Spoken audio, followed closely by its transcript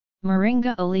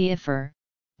Moringa oleifera,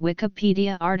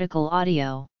 Wikipedia article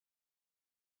audio.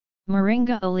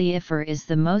 Moringa oleifera is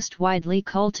the most widely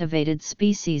cultivated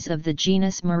species of the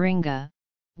genus Moringa,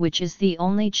 which is the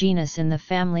only genus in the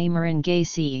family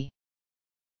Moringaceae.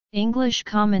 English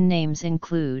common names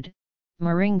include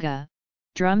moringa,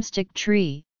 drumstick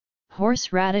tree,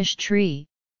 horseradish tree,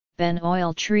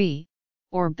 ben-oil tree,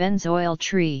 or benzoil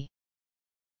tree.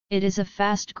 It is a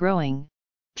fast-growing,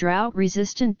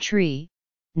 drought-resistant tree,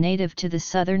 native to the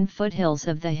southern foothills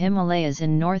of the Himalayas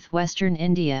in northwestern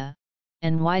India,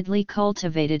 and widely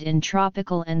cultivated in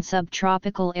tropical and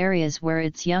subtropical areas where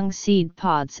its young seed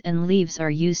pods and leaves are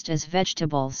used as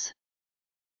vegetables.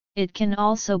 It can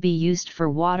also be used for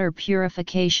water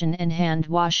purification and hand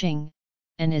washing,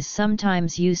 and is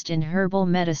sometimes used in herbal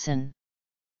medicine.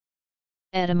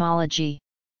 Etymology.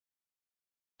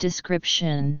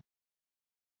 Description.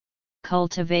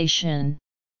 Cultivation.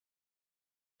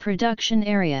 Production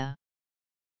area.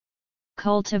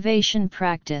 Cultivation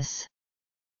practice.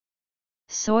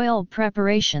 Soil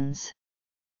preparations.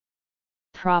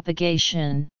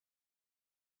 Propagation.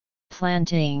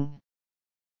 Planting.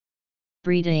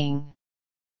 Breeding.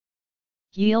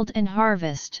 Yield and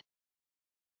harvest.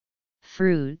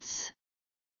 Fruits.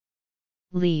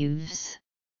 Leaves.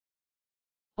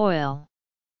 Oil.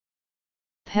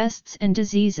 Pests and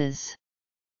diseases.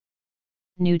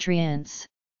 Nutrients.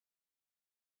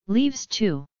 Leaves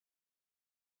 2.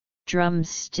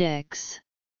 Drumsticks.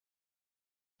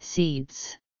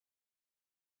 Seeds.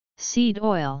 Seed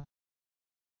oil.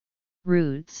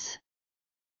 Roots.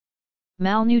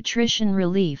 Malnutrition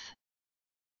relief.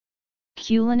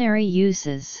 Culinary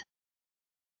uses.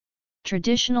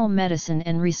 Traditional medicine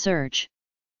and research.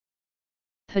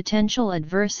 Potential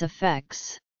adverse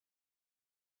effects.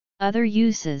 Other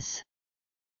uses.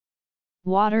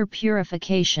 Water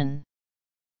purification.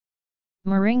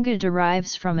 Moringa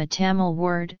derives from a Tamil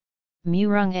word,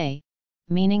 murungai,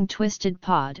 meaning twisted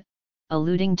pod,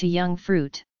 alluding to young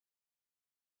fruit.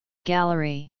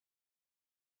 Gallery.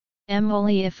 M.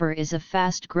 oleifera is a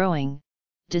fast-growing,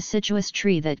 deciduous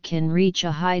tree that can reach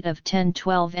a height of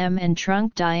 10-12 m and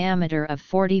trunk diameter of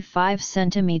 45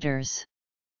 cm.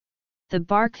 The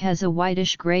bark has a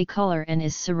whitish-gray color and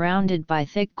is surrounded by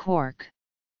thick cork.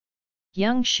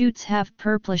 Young shoots have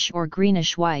purplish or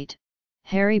greenish-white,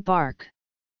 hairy bark.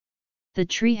 The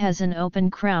tree has an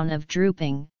open crown of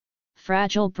drooping,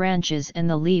 fragile branches and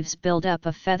the leaves build up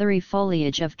a feathery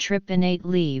foliage of tripinnate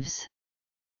leaves.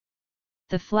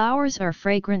 The flowers are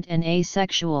fragrant and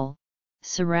asexual,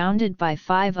 surrounded by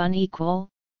 5 unequal,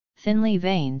 thinly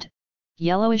veined,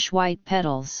 yellowish-white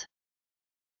petals.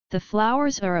 The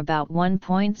flowers are about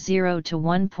 1.0 to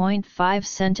 1.5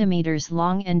 cm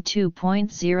long and 2.0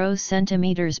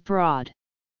 cm broad.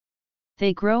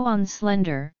 They grow on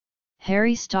slender,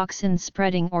 hairy stalks in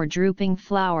spreading or drooping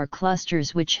flower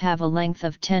clusters which have a length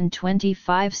of 10-25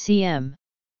 cm.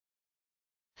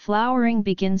 Flowering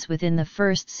begins within the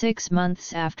first 6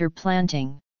 months after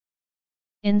planting.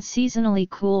 In seasonally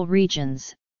cool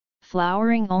regions,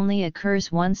 flowering only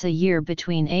occurs once a year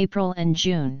between April and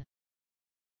June.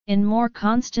 In more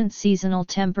constant seasonal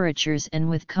temperatures and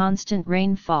with constant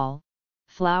rainfall,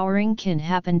 flowering can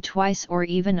happen twice or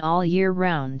even all year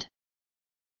round.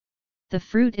 The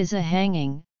fruit is a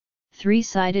hanging,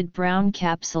 3-sided brown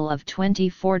capsule of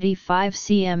 20-45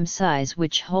 cm size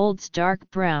which holds dark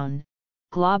brown,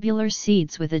 globular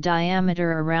seeds with a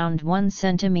diameter around 1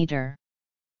 cm.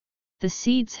 The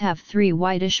seeds have 3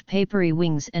 whitish papery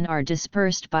wings and are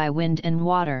dispersed by wind and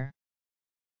water.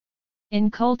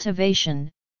 In cultivation,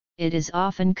 it is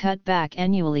often cut back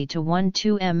annually to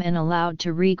 1-2 m and allowed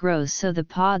to regrow so the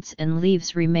pods and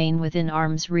leaves remain within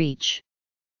arm's reach.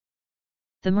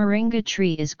 The moringa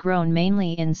tree is grown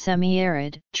mainly in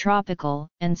semi-arid, tropical,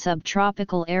 and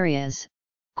subtropical areas,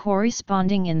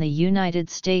 corresponding in the United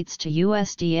States to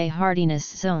USDA hardiness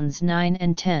zones 9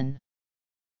 and 10.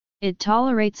 It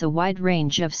tolerates a wide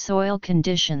range of soil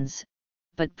conditions,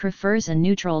 but prefers a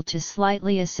neutral to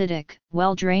slightly acidic,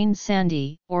 well-drained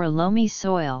sandy or loamy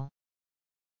soil.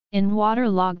 In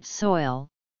waterlogged soil,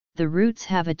 the roots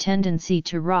have a tendency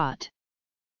to rot.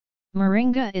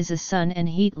 Moringa is a sun and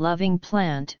heat-loving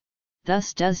plant,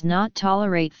 thus does not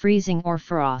tolerate freezing or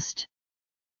frost.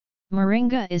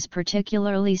 Moringa is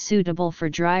particularly suitable for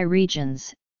dry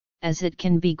regions, as it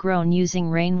can be grown using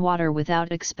rainwater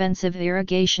without expensive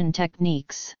irrigation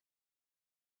techniques.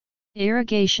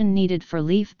 Irrigation needed for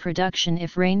leaf production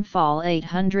if rainfall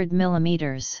 800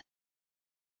 mm.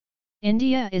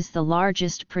 India is the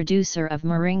largest producer of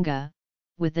moringa,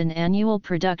 with an annual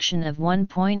production of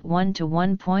 1.1 to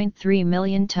 1.3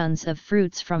 million tons of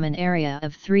fruits from an area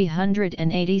of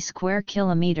 380 square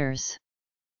kilometers.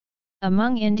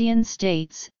 Among Indian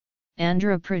states,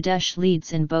 Andhra Pradesh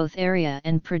leads in both area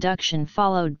and production,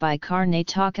 followed by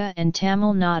Karnataka and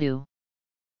Tamil Nadu.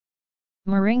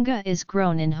 Moringa is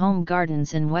grown in home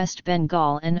gardens in West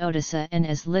Bengal and Odisha and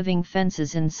as living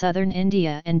fences in southern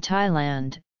India and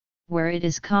Thailand, where it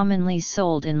is commonly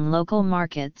sold in local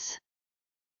markets.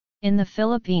 In the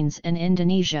Philippines and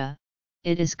Indonesia,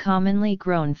 it is commonly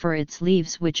grown for its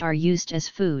leaves, which are used as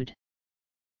food.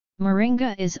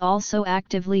 Moringa is also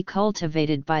actively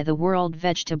cultivated by the World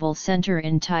Vegetable Center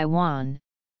in Taiwan,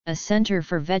 a center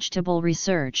for vegetable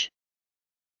research.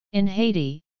 In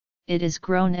Haiti, it is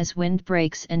grown as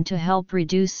windbreaks and to help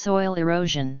reduce soil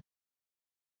erosion.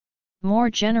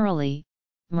 More generally,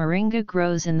 moringa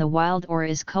grows in the wild or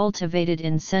is cultivated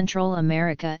in Central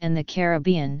America and the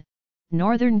Caribbean,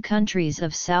 northern countries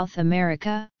of South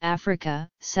America, Africa,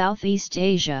 Southeast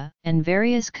Asia, and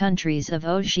various countries of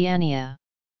Oceania.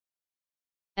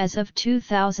 As of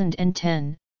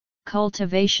 2010,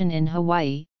 cultivation in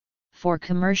Hawaii, for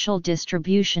commercial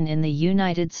distribution in the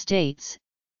United States,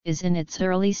 is in its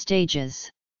early stages.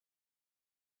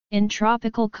 In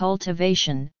tropical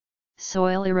cultivation,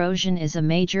 soil erosion is a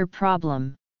major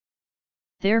problem.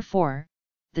 Therefore,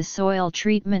 the soil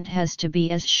treatment has to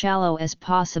be as shallow as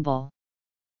possible.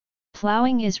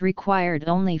 Plowing is required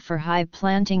only for high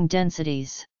planting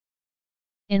densities.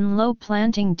 In low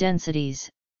planting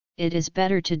densities, it is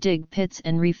better to dig pits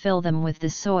and refill them with the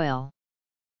soil.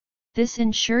 This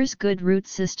ensures good root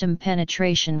system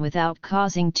penetration without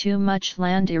causing too much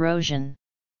land erosion.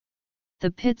 The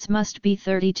pits must be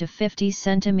 30 to 50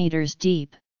 centimeters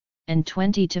deep, and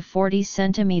 20 to 40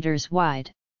 centimeters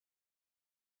wide.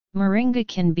 Moringa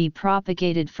can be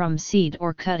propagated from seed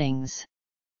or cuttings.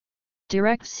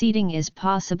 Direct seeding is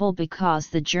possible because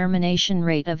the germination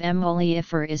rate of M.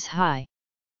 oleifera is high.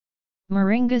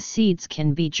 Moringa seeds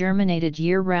can be germinated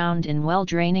year-round in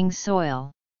well-draining soil.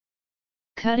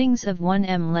 Cuttings of 1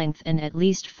 m length and at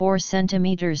least 4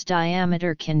 cm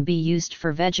diameter can be used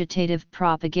for vegetative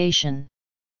propagation.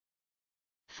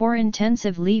 For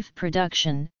intensive leaf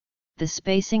production, the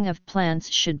spacing of plants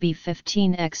should be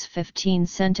 15 x 15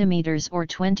 cm or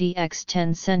 20 x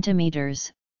 10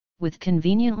 cm, with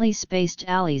conveniently spaced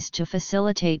alleys to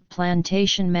facilitate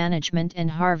plantation management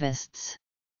and harvests.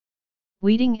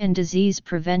 Weeding and disease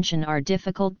prevention are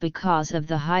difficult because of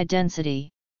the high density.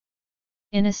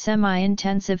 In a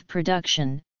semi-intensive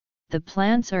production, the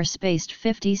plants are spaced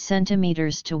 50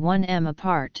 cm to 1 m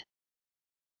apart.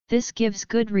 This gives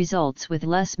good results with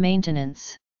less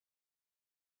maintenance.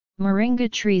 Moringa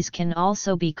trees can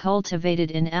also be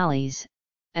cultivated in alleys,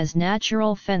 as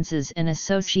natural fences and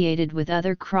associated with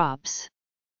other crops.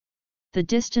 The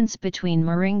distance between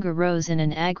moringa rows in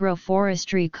an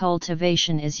agroforestry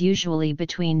cultivation is usually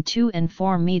between 2 and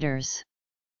 4 meters.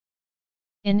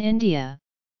 In India,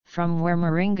 from where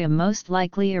moringa most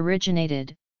likely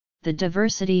originated, the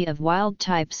diversity of wild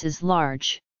types is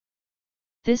large.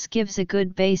 This gives a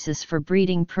good basis for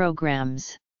breeding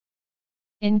programs.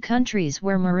 In countries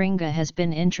where moringa has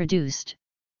been introduced,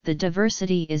 the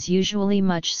diversity is usually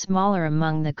much smaller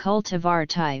among the cultivar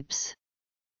types.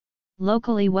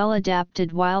 Locally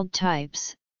well-adapted wild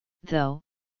types, though,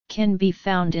 can be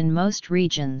found in most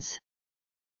regions.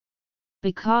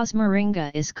 Because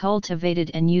moringa is cultivated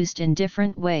and used in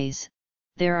different ways,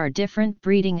 there are different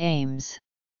breeding aims.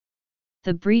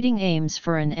 The breeding aims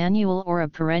for an annual or a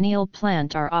perennial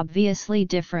plant are obviously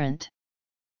different.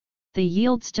 The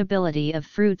yield stability of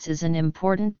fruits is an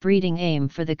important breeding aim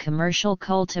for the commercial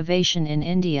cultivation in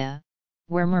India,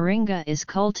 where moringa is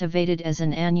cultivated as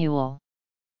an annual.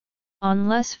 On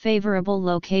less favorable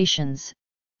locations,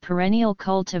 perennial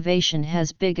cultivation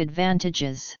has big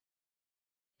advantages.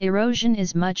 Erosion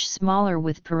is much smaller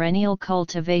with perennial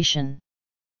cultivation.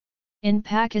 In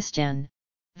Pakistan,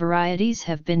 varieties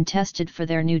have been tested for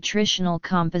their nutritional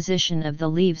composition of the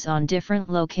leaves on different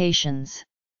locations.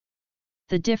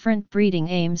 The different breeding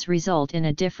aims result in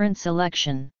a different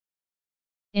selection.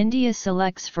 India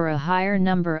selects for a higher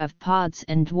number of pods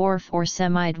and dwarf or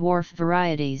semi-dwarf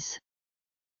varieties.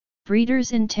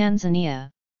 Breeders in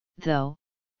Tanzania, though,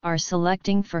 are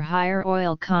selecting for higher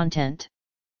oil content.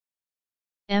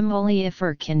 M.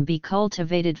 oleifera can be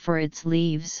cultivated for its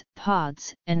leaves,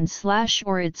 pods, and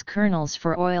or its kernels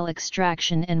for oil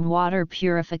extraction and water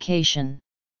purification.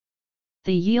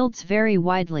 The yields vary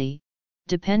widely,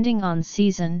 depending on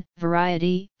season,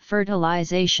 variety,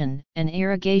 fertilization, and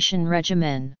irrigation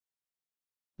regimen.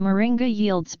 Moringa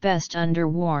yields best under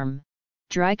warm,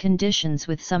 dry conditions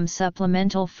with some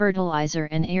supplemental fertilizer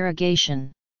and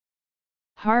irrigation.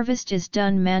 Harvest is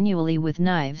done manually with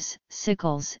knives,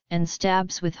 sickles, and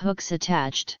stabs with hooks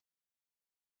attached.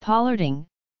 Pollarding,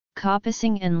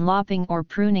 coppicing and lopping or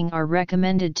pruning are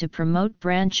recommended to promote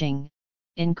branching,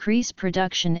 increase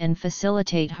production and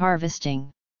facilitate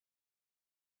harvesting.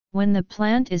 When the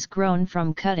plant is grown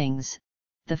from cuttings,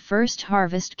 the first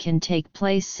harvest can take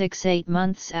place 6–8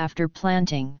 months after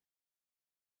planting.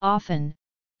 Often,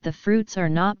 the fruits are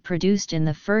not produced in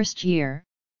the first year,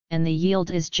 and the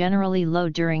yield is generally low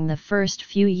during the first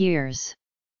few years.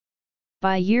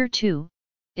 By year 2,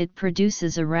 it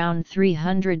produces around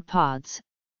 300 pods,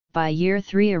 by year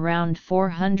 3 around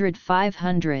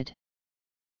 400–500.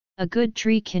 A good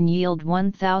tree can yield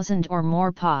 1,000 or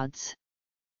more pods.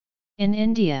 In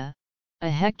India, a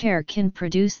hectare can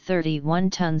produce 31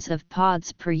 tons of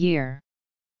pods per year.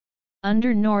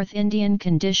 Under North Indian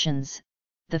conditions,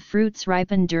 the fruits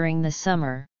ripen during the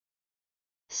summer.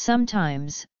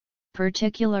 Sometimes,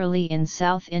 particularly in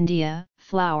South India,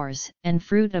 flowers and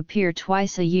fruit appear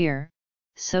twice a year,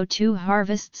 so 2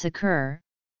 harvests occur,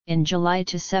 in July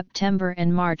to September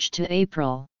and March to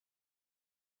April.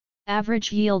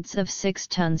 Average yields of 6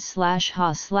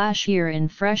 tons/ha/year in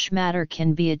fresh matter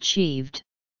can be achieved.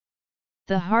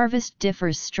 The harvest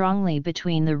differs strongly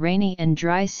between the rainy and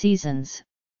dry seasons,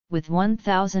 with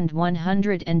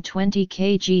 1,120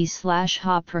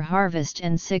 kg/ha per harvest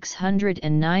and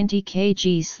 690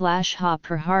 kg/ha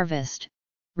per harvest,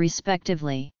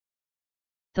 respectively.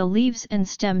 The leaves and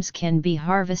stems can be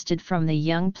harvested from the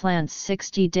young plants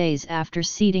 60 days after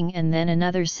seeding and then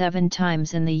another 7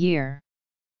 times in the year.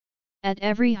 At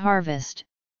every harvest,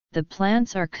 the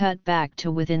plants are cut back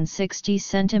to within 60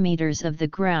 centimeters of the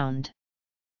ground.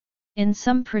 In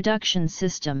some production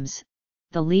systems,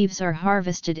 the leaves are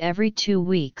harvested every 2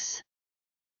 weeks.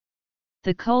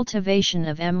 The cultivation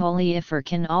of M. oleifera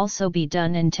can also be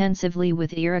done intensively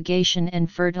with irrigation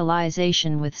and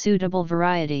fertilization with suitable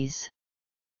varieties.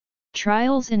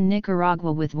 Trials in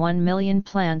Nicaragua with 1 million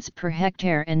plants per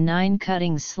hectare and 9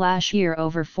 cuttings/year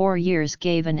over 4 years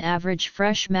gave an average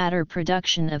fresh matter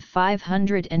production of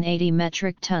 580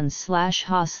 metric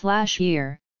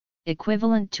tons/ha/year,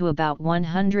 equivalent to about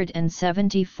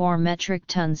 174 metric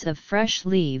tons of fresh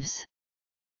leaves.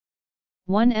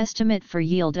 One estimate for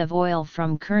yield of oil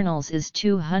from kernels is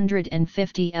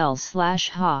 250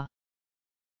 L/ha.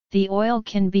 The oil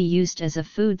can be used as a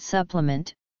food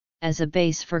supplement, as a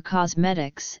base for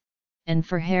cosmetics, and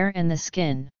for hair and the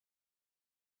skin.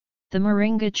 The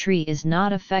moringa tree is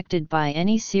not affected by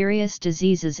any serious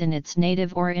diseases in its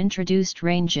native or introduced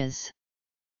ranges.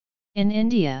 In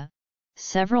India,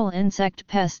 several insect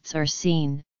pests are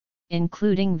seen,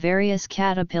 including various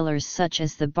caterpillars such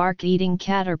as the bark-eating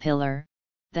caterpillar,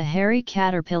 the hairy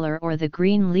caterpillar or the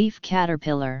green leaf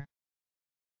caterpillar.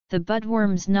 The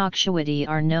budworms noxuity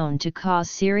are known to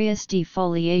cause serious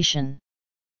defoliation.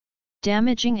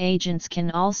 Damaging agents can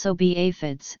also be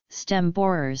aphids, stem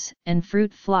borers, and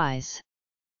fruit flies.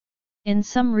 In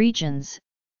some regions,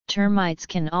 termites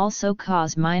can also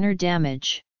cause minor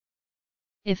damage.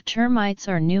 If termites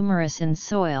are numerous in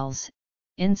soils,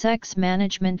 insects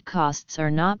management costs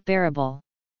are not bearable.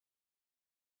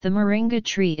 The moringa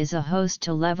tree is a host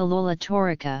to Levallaula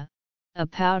taurica, a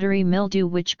powdery mildew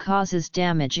which causes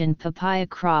damage in papaya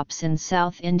crops in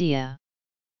South India.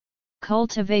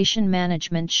 Cultivation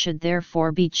management should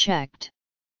therefore be checked.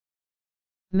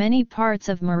 Many parts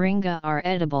of moringa are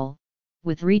edible,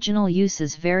 with regional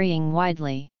uses varying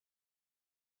widely.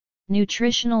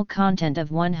 Nutritional content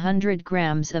of 100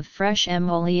 grams of fresh M.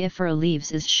 oleifera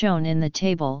leaves is shown in the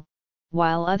table,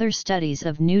 while other studies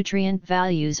of nutrient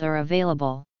values are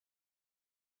available.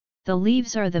 The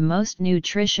leaves are the most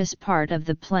nutritious part of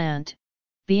the plant,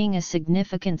 being a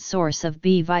significant source of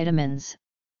B vitamins,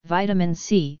 vitamin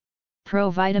C,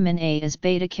 provitamin A is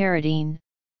beta-carotene,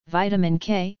 vitamin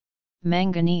K,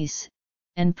 manganese,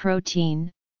 and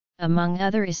protein, among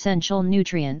other essential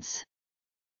nutrients.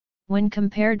 When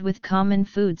compared with common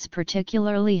foods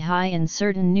particularly high in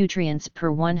certain nutrients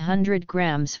per 100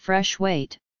 grams fresh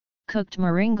weight, cooked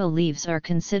moringa leaves are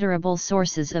considerable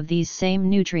sources of these same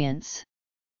nutrients.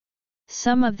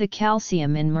 Some of the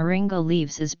calcium in moringa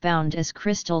leaves is bound as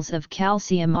crystals of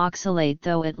calcium oxalate,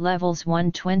 though at levels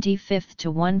 1/25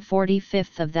 to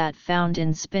 1/45 of that found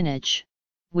in spinach,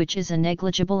 which is a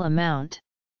negligible amount.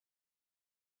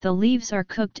 The leaves are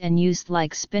cooked and used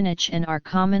like spinach and are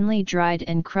commonly dried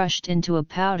and crushed into a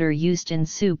powder used in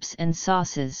soups and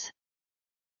sauces.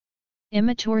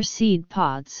 Immature seed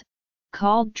pods,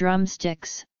 called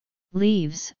drumsticks,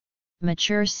 leaves,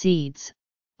 mature seeds,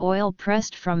 oil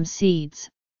pressed from seeds,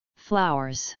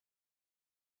 flowers.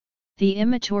 The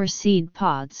immature seed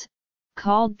pods,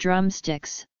 called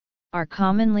drumsticks, are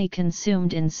commonly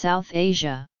consumed in South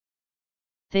Asia.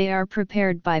 They are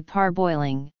prepared by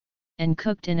parboiling, and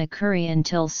cooked in a curry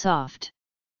until soft.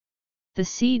 The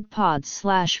seed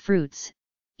pods/fruits,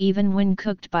 even when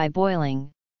cooked by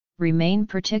boiling, remain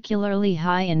particularly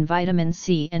high in vitamin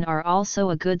C and are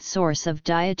also a good source of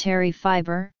dietary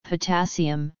fiber,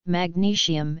 potassium,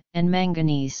 magnesium, and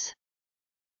manganese.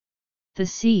 The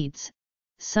seeds,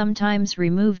 sometimes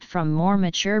removed from more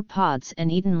mature pods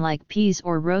and eaten like peas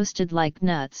or roasted like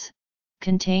nuts,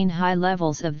 contain high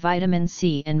levels of vitamin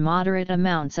C and moderate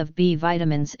amounts of B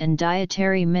vitamins and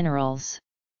dietary minerals.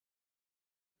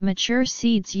 Mature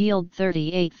seeds yield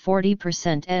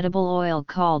 38–40% edible oil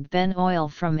called ben oil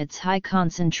from its high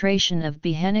concentration of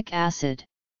behenic acid.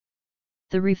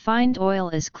 The refined oil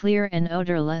is clear and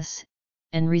odorless,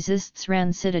 and resists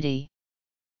rancidity.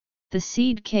 The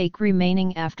seed cake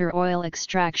remaining after oil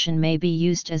extraction may be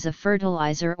used as a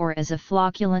fertilizer or as a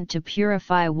flocculant to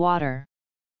purify water.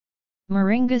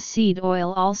 Moringa seed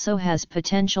oil also has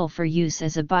potential for use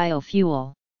as a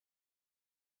biofuel.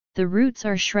 The roots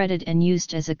are shredded and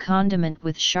used as a condiment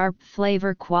with sharp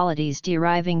flavor qualities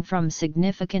deriving from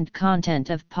significant content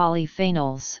of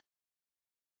polyphenols.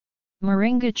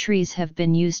 Moringa trees have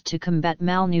been used to combat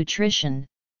malnutrition,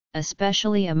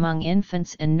 especially among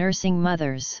infants and nursing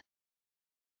mothers.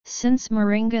 Since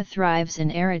moringa thrives in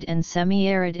arid and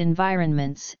semi-arid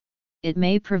environments, it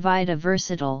may provide a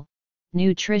versatile,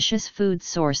 nutritious food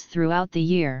source throughout the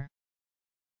year.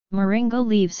 Moringa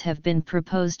leaves have been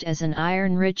proposed as an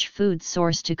iron-rich food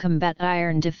source to combat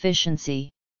iron deficiency.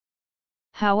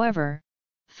 However,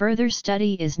 further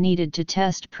study is needed to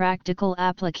test practical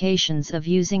applications of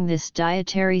using this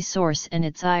dietary source and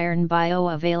its iron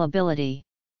bioavailability.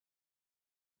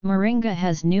 Moringa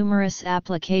has numerous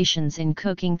applications in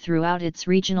cooking throughout its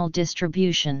regional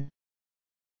distribution.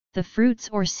 The fruits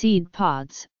or seed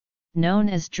pods, known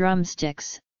as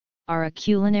drumsticks, are a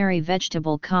culinary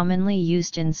vegetable commonly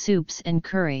used in soups and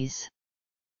curries.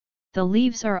 The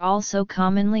leaves are also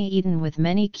commonly eaten with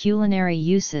many culinary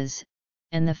uses,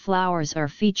 and the flowers are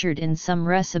featured in some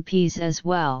recipes as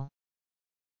well.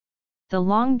 The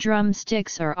long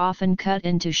drumsticks are often cut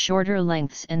into shorter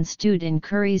lengths and stewed in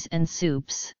curries and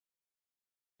soups.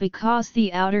 Because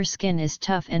the outer skin is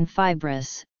tough and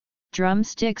fibrous,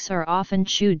 drumsticks are often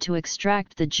chewed to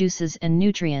extract the juices and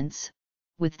nutrients,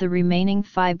 with the remaining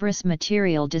fibrous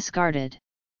material discarded.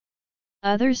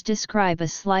 Others describe a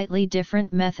slightly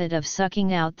different method of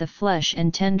sucking out the flesh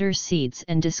and tender seeds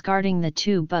and discarding the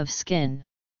tube of skin.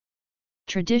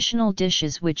 Traditional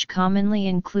dishes which commonly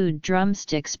include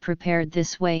drumsticks prepared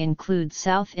this way include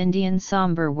South Indian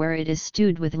sambar, where it is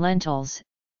stewed with lentils,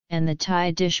 and the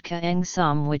Thai dish kaeng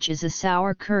som, which is a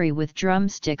sour curry with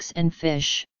drumsticks and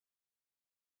fish.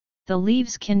 The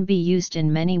leaves can be used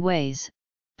in many ways,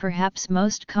 perhaps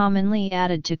most commonly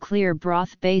added to clear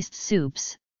broth-based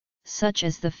soups, such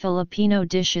as the Filipino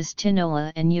dishes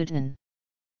tinola and uten.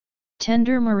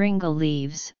 Tender moringa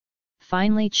leaves,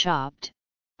 finely chopped,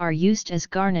 are used as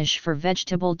garnish for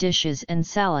vegetable dishes and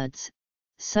salads,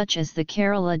 such as the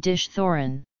Kerala dish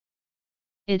thoran.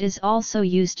 It is also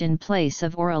used in place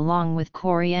of or along with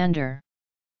coriander.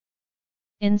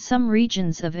 In some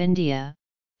regions of India,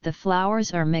 the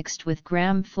flowers are mixed with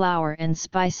gram flour and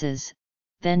spices,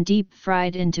 then deep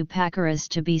fried into pakoras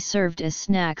to be served as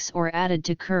snacks or added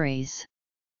to curries.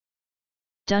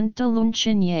 Dunta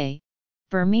lunchinye,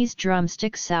 Burmese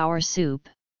drumstick sour soup.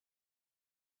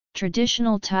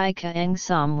 Traditional Thai kaeng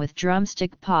som with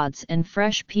drumstick pods and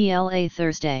fresh pla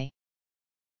Thursday.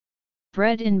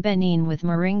 Bread in Benin with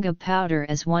moringa powder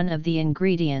as one of the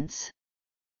ingredients.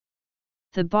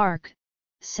 The bark,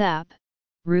 sap,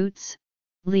 roots,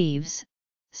 leaves,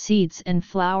 seeds and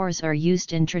flowers are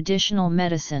used in traditional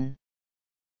medicine.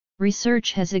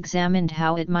 Research has examined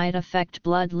how it might affect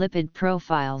blood lipid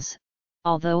profiles,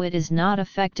 although it is not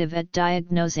effective at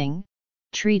diagnosing,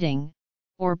 treating,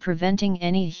 or preventing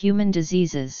any human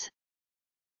diseases.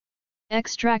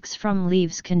 Extracts from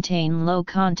leaves contain low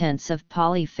contents of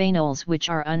polyphenols which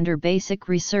are under basic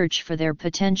research for their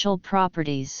potential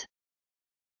properties.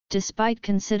 Despite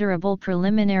considerable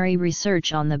preliminary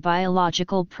research on the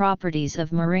biological properties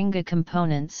of moringa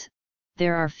components,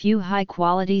 there are few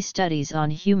high-quality studies on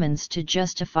humans to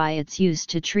justify its use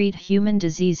to treat human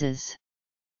diseases.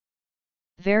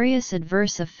 Various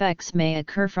adverse effects may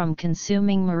occur from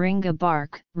consuming moringa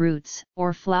bark, roots,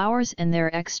 or flowers and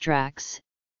their extracts,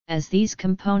 as these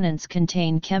components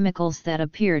contain chemicals that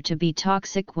appear to be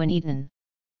toxic when eaten.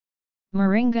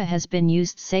 Moringa has been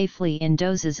used safely in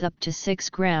doses up to 6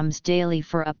 grams daily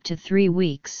for up to 3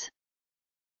 weeks.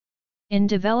 In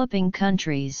developing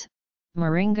countries,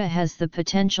 moringa has the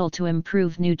potential to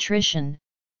improve nutrition,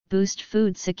 boost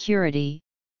food security,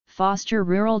 foster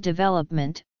rural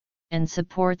development, and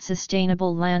support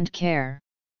sustainable land care.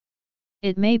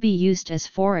 It may be used as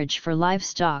forage for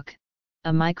livestock,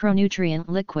 a micronutrient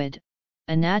liquid,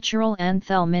 a natural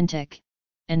anthelmintic,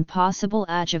 and possible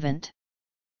adjuvant.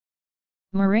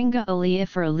 Moringa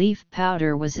oleifera leaf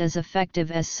powder was as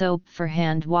effective as soap for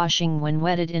hand washing when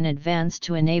wetted in advance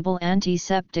to enable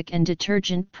antiseptic and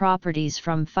detergent properties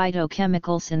from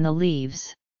phytochemicals in the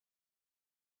leaves.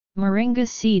 Moringa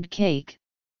seed cake,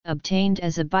 obtained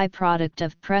as a byproduct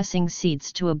of pressing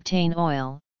seeds to obtain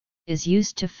oil, is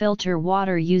used to filter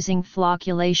water using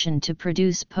flocculation to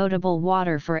produce potable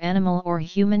water for animal or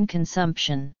human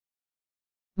consumption.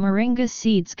 Moringa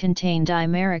seeds contain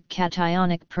dimeric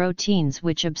cationic proteins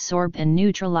which absorb and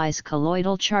neutralize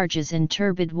colloidal charges in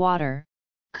turbid water,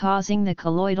 causing the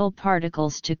colloidal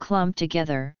particles to clump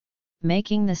together,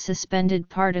 making the suspended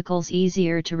particles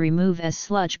easier to remove as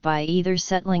sludge by either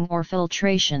settling or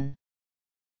filtration.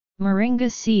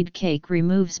 Moringa seed cake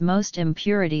removes most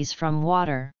impurities from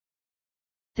water.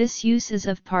 This use is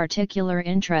of particular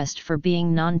interest for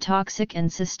being non-toxic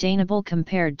and sustainable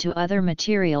compared to other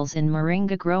materials in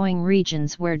moringa growing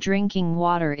regions where drinking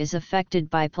water is affected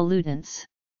by pollutants.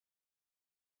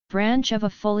 Branch of a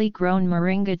fully grown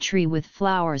moringa tree with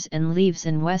flowers and leaves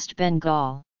in West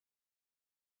Bengal.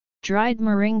 Dried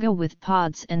moringa with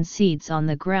pods and seeds on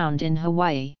the ground in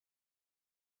Hawaii.